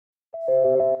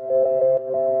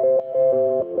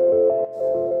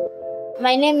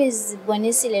My name is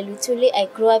Bonisile Luthuli. I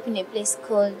grew up in a place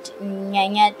called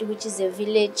Nyanyadu, which is a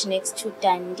village next to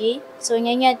Dundee. So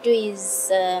Nyanyadu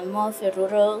is more of a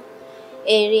rural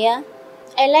area.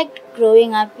 I liked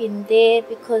growing up in there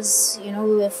because, we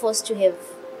were forced to have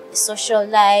a social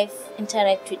life,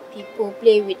 interact with people,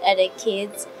 play with other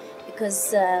kids,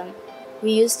 because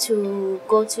we used to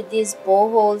go to these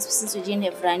boreholes since we didn't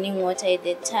have running water at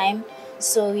that time.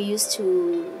 So we used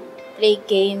to play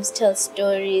games, tell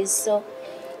stories. So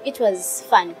it was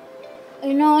fun.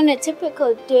 On a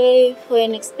typical day, for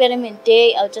an experiment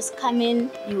day, I'll just come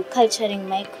in, you culturing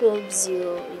microbes,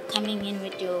 you're coming in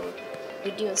with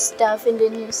your stuff, and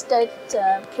then you start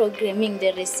programming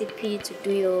the recipe to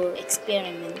do your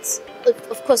experiments.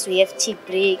 Of course, we have tea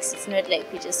breaks. It's not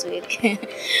like we just work.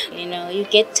 You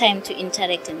get time to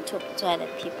interact and talk to other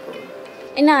people.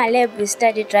 In our lab, we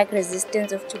study drug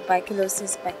resistance of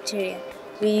tuberculosis bacteria.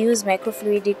 We use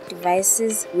microfluidic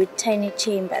devices with tiny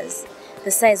chambers,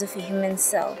 the size of a human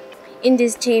cell. In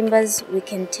these chambers, we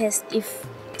can test if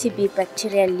TB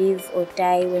bacteria live or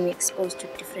die when exposed to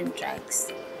different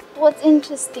drugs. What's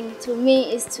interesting to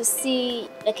me is to see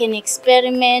an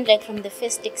experiment, from the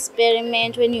first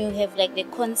experiment, when you have the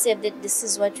concept that this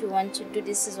is what we want to do,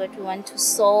 this is what we want to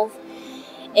solve,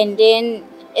 and then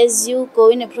as you go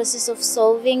in the process of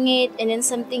solving it, and then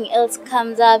something else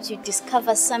comes up, you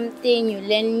discover something, you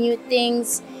learn new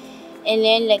things, and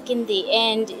then in the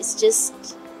end, it's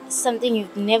just something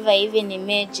you've never even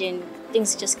imagined.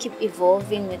 Things just keep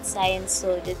evolving with science,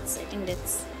 so I think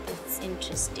that's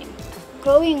interesting.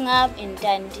 Growing up in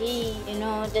Dundee,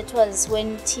 that was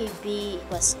when TB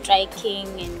was striking,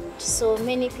 and so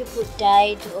many people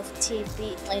died of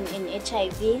TB and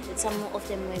HIV. Some of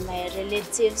them were my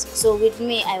relatives. So with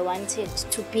me, I wanted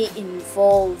to be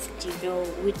involved,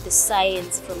 with the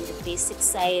science, from the basic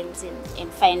science,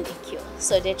 and find a cure.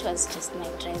 So that was just my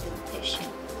driving passion.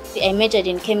 I majored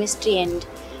in Chemistry and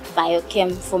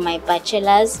Biochem for my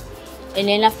bachelor's. And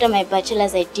then after my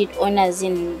bachelor's, I did honors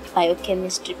in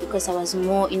biochemistry because I was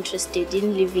more interested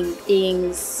in living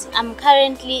things. I'm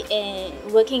currently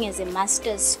working as a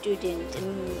master's student, a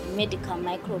medical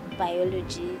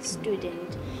microbiology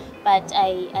student. But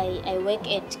I work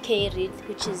at K-RITH,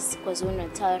 which is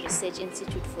KwaZulu-Natal Research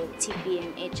Institute for TB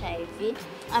and HIV.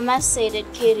 I must say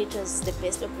that K-RITH was the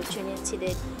best opportunity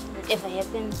that ever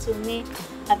happened to me.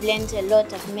 I've learned a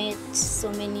lot. I've met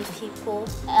so many people.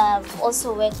 I've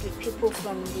also worked with people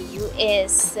from the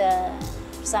US,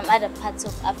 some other parts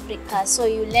of Africa. So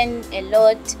you learn a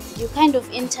lot. You kind of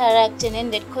interact, and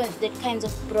then that kind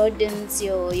of broadens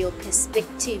your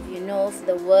perspective, of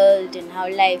the world and how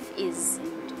life is.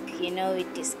 We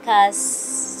discuss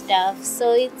stuff.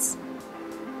 So it's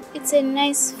a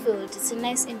nice field. It's a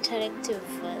nice interactive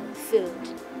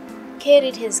field.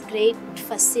 K-RITH has great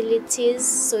facilities,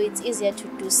 so it's easier to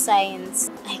do science.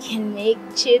 I can make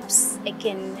chips.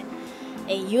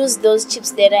 I use those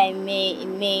chips that I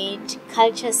made,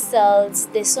 culture cells.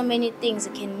 There's so many things.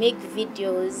 I can make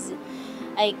videos.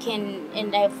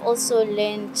 And I've also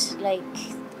learned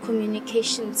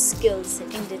communication skills. I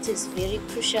think that is very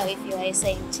crucial if you are a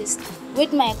scientist.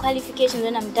 With my qualifications,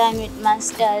 when I'm done with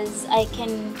masters, I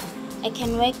can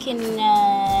work in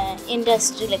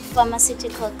industry, like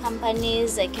pharmaceutical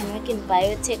companies. I can work in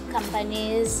biotech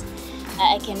companies.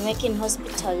 I can work in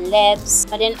hospital labs.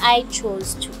 But then I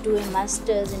chose to do a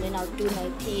master's, and then I'll do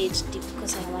my PhD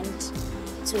because I want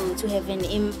to have an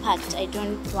impact. I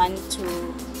don't want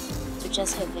to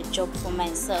just have a job for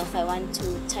myself. I want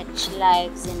to touch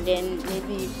lives and then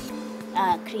maybe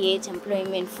create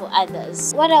employment for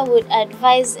others. What I would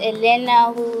advise a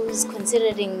learner who's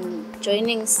considering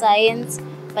joining science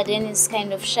but then is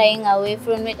kind of shying away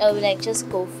from it, I would just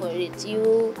go for it.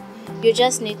 You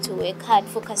just need to work hard,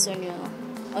 focus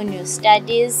on your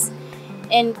studies,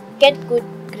 and get good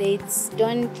grades.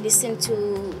 Don't listen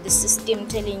to the system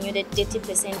telling you that 30%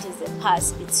 is a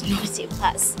pass. It's not a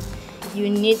pass. You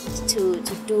need to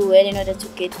do well in order to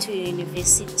get to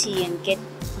university and get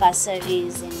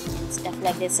bursaries and stuff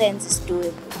like that. Science is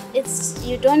doable.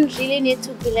 You don't really need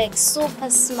to be super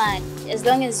smart. As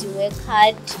long as you work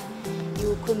hard,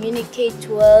 you communicate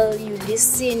well, you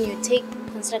listen, you take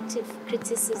constructive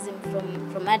criticism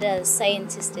from other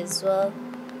scientists as well,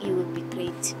 you will be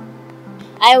great.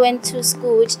 I went to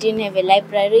school which didn't have a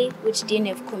library, which didn't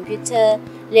have computer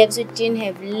labs, which didn't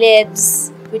have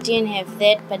labs. We didn't have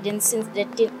that, but then since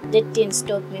that didn't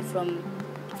stop me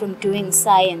from doing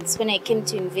science. When I came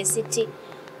to university,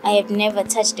 I have never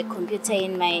touched a computer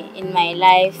in my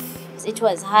life. It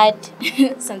was hard.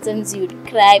 Sometimes you'd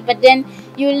cry, but then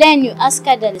you learn. You ask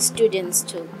other students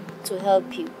to to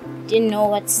help you. Didn't know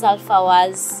what sulfur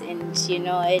was, and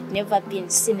I had never been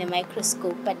seen a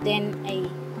microscope, but then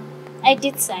I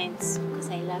did science because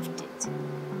I loved it.